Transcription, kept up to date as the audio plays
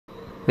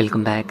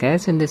Welcome back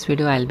guys. In this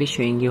video I'll be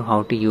showing you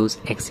how to use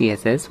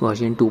XeSS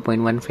version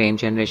 2.1 frame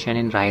generation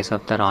in Rise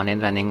of the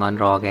Ronin running on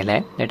Rog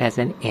Ally that has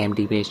an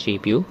AMD based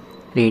GPU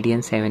Radeon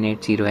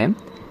 780M.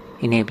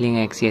 Enabling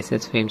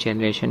XeSS frame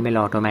generation will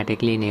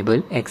automatically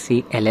enable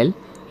XeLL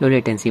low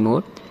latency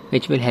mode,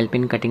 which will help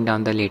in cutting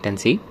down the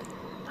latency.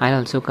 I'll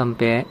also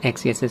compare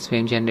XeSS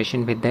frame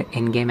generation with the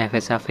in-game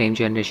FSR frame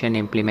generation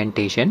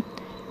implementation.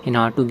 In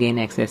order to gain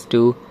access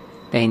to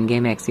the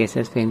in-game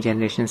XeSS frame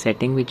generation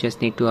setting, we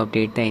just need to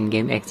update the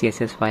in-game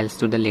XeSS files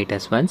to the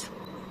latest ones.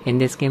 In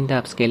this game, the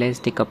upscaler is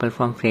decoupled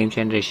from frame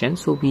generation,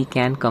 so we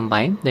can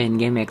combine the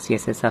in-game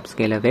XeSS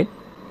upscaler with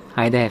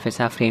either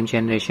FSR frame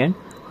generation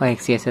or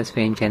XeSS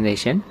frame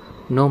generation.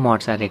 No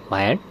mods are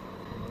required.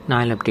 Now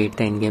I'll update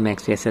the in-game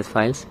XeSS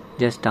files.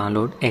 Just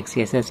download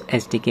XeSS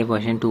SDK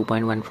version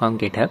 2.1 from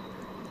GitHub.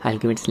 I'll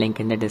give its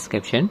link in the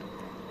description.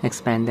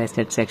 Expand the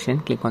asset section,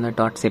 click on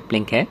the .zip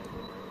link here.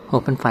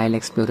 Open File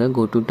Explorer,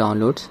 go to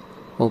Downloads,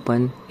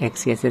 open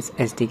XeSS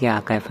SDK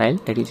archive file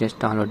that you just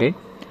downloaded.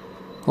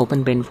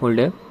 Open bin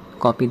folder,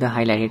 copy the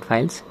highlighted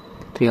files,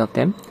 3 of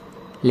them,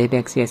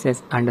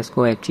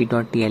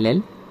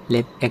 libxess_fg.tll,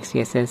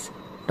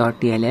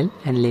 libxess.tll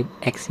and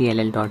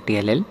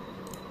libxell.tll.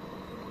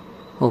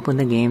 Open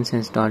the games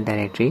installed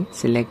directory,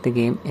 select the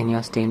game in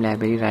your Steam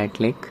library, right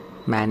click,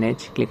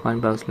 manage, click on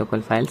browse local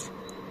files,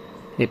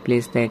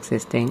 replace the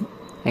existing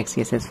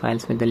XeSS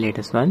files with the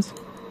latest ones.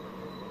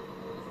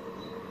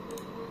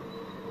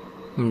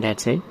 And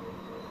that's it.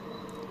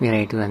 We're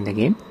ready to run the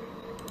game.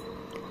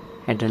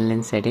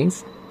 Adrenaline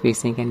settings,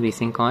 VSync and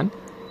VSync on.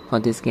 For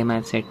this game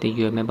I've set the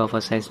UMA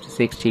buffer size to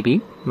 6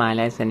 GB. My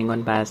Ally is running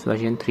on BIOS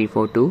version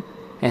 342.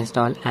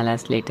 Install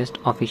Ally's latest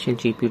official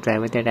GPU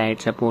driver that added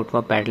support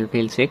for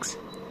Battlefield 6.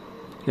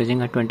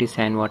 Using a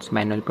 27 watts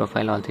manual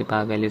profile, all 3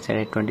 power values set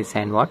at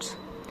 27 watts.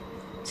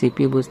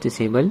 CPU boost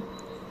disable.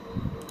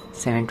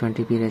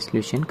 720p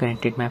resolution.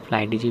 Connected my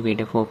Flydigi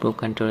Vader 4 Pro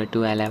controller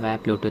to Ally via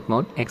Bluetooth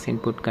mode. X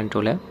input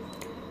controller.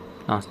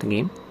 Launch the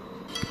game.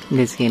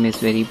 This game is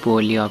very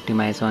poorly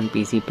optimized on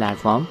PC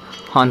platform.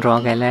 On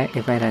Rog Ally,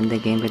 if I run the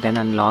game with an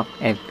unlocked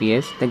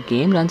FPS, the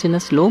game runs in a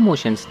slow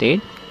motion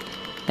state.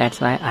 That's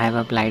why I have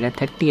applied a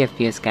 30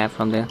 FPS cap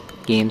from the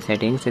game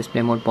settings.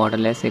 Display mode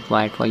borderless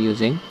required for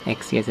using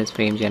XeSS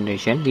frame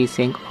generation.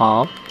 VSync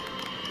off.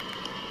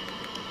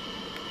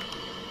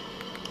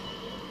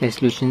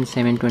 Resolution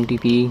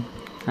 720p.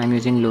 I'm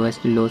using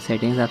lowest to low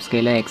settings.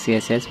 Upscaler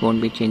XeSS,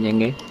 won't be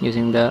changing it.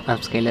 Using the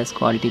upscaler's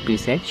quality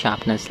preset,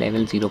 sharpness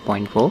level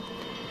 0.4.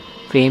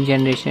 Frame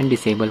generation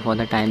disabled for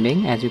the time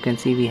being. As you can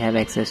see, we have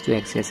access to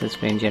XeSS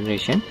frame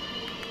generation.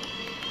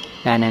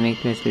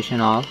 Dynamic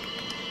resolution off.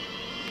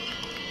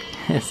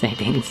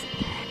 Settings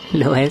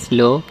lowest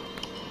low.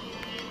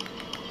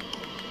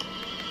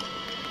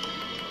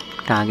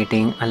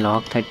 Targeting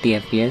unlock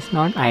 30 FPS,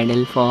 not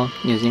ideal for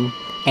using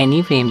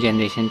any frame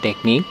generation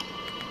technique.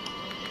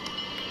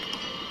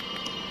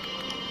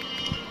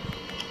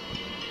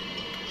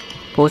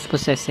 Post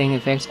processing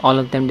effects, all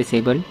of them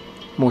disabled.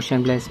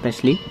 Motion blur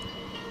especially.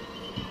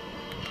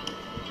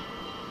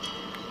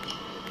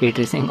 Ray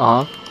tracing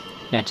off.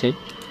 That's it.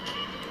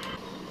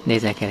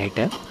 There's a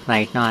character.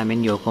 Right now I'm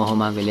in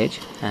Yokohama village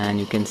and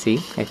you can see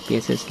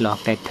FPS is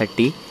locked at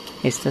 30.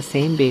 It's the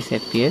same base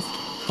FPS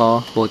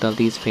for both of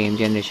these frame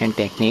generation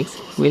techniques.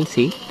 We'll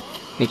see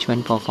which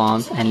one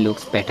performs and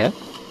looks better.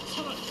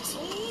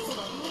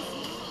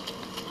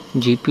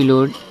 GPU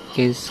load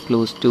is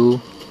close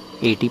to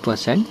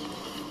 80%.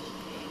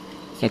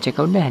 Yeah, check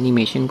out the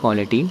animation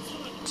quality.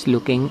 It's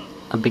looking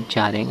a bit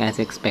jarring as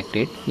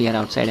expected. We are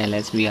outside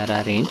LS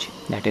VRR range,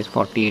 that is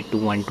 48 to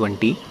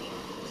 120.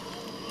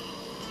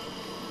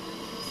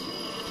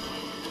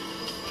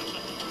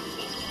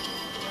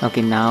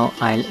 Okay, now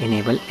I'll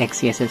enable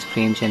XeSS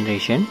frame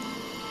generation.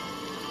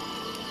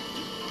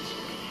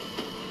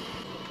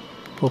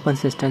 Open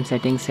system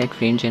settings, set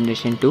frame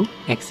generation to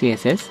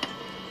XeSS.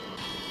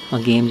 A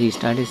game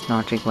restart is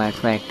not required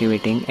for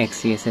activating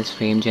XeSS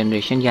frame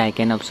generation. Yeah, I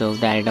can observe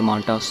the added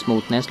amount of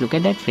smoothness. Look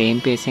at that frame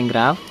pacing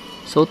graph.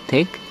 So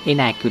thick,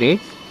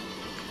 inaccurate.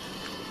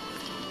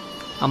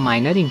 A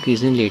minor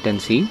increase in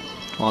latency.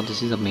 Wow,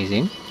 this is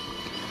amazing.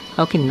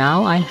 Okay,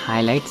 now I'll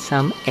highlight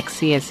some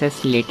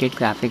XeSS related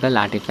graphical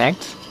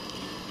artifacts.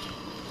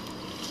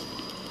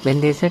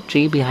 When there's a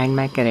tree behind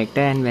my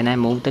character and when I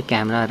move the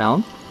camera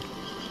around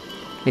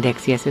with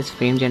XeSS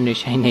frame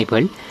generation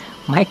enabled,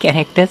 my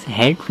character's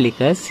head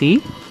flickers.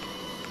 See,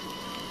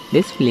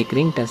 this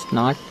flickering does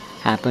not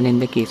happen in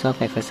the case of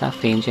FSR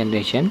frame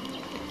generation.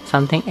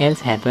 Something else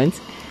happens.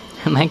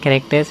 My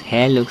character's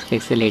hair looks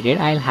pixelated.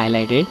 I'll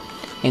highlight it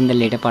in the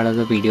later part of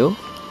the video.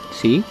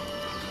 See,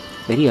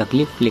 very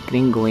ugly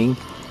flickering going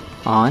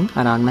on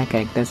around my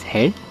character's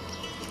head.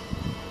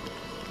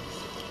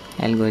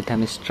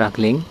 Algorithm is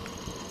struggling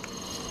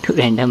to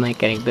render my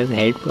character's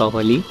head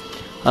properly.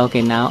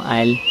 Okay, now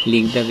I'll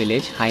leave the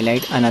village,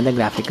 highlight another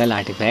graphical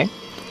artifact.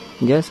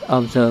 Just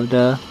observe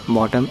the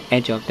bottom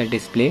edge of the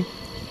display.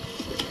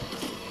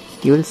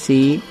 You will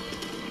see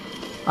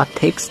a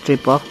thick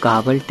strip of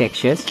garbled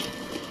textures.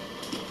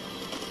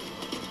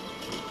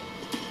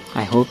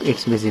 I hope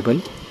it's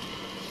visible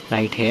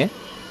right here.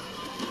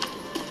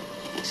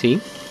 See,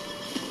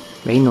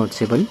 very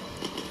noticeable.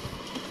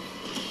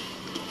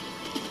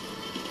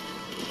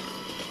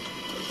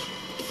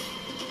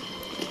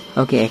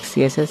 Okay,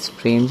 XeSS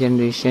frame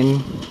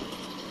generation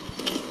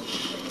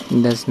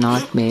does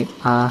not make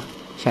a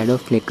shadow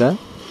flicker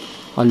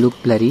or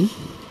look blurry.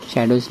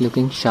 Shadow is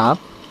looking sharp.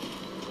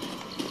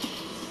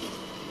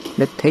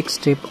 The thick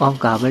strip of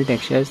garble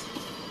textures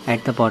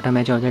at the bottom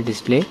edge of the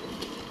display,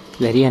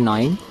 very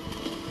annoying.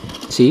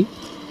 See,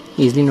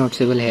 easily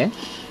noticeable here.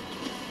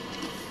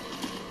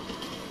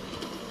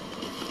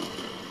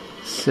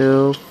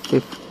 So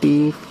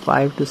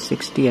 55 to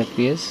 60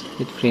 FPS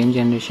with frame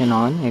generation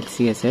on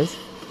XeSS.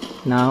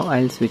 Now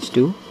I'll switch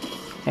to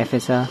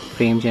FSR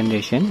frame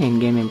generation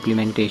in-game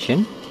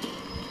implementation.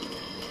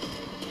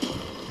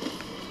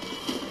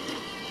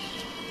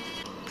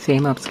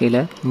 Same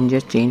upscaler,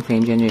 just change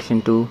frame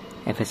generation to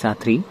FSR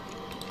 3.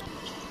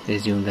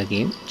 Resume the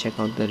game. Check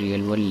out the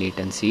real world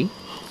latency.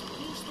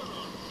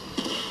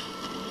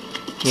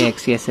 Yeah,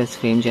 XeSS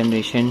frame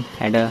generation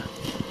had a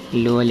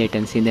lower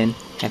latency than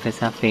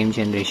FSR frame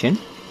generation.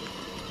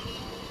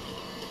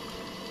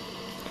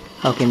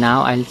 Okay,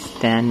 now I'll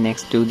stand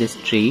next to this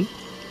tree,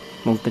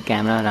 move the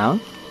camera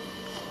around.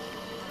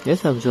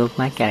 Just observe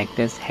my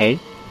character's head.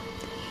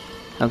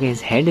 Okay,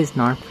 his head is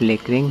not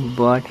flickering,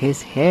 but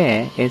his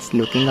hair is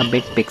looking a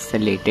bit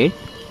pixelated.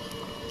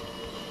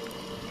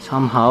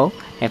 Somehow,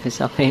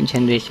 FSR frame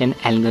generation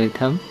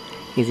algorithm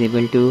is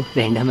able to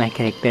render my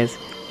character's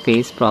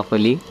face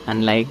properly,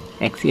 unlike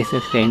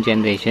XeSS frame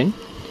generation.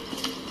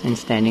 And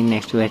standing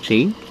next to a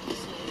tree.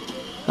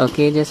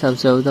 Okay, just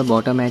observe the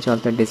bottom edge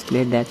of the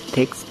display. That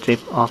thick strip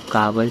of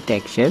garble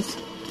textures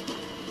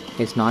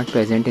is not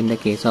present in the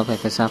case of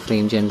FSR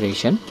frame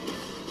generation.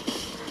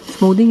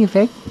 Smoothing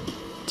effect,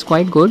 it's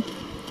quite good.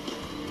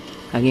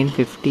 Again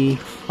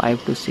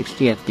 55 to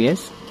 60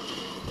 FPS.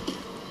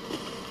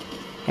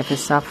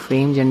 FSR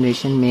frame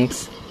generation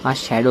makes our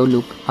shadow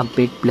look a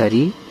bit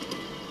blurry.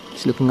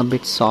 It's looking a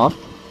bit soft,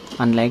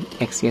 unlike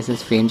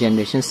XeSS frame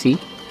generation. See,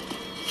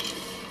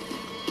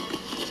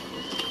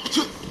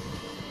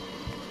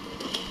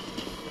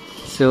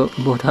 so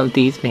both of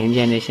these frame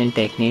generation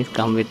techniques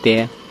come with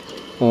their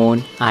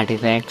own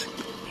artifacts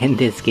in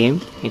this game.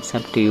 It's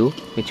up to you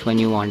which one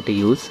you want to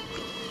use.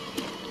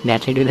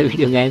 That's it with the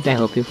video guys. I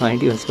hope you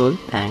find it useful.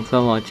 Thanks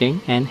for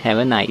watching and have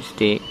a nice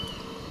day.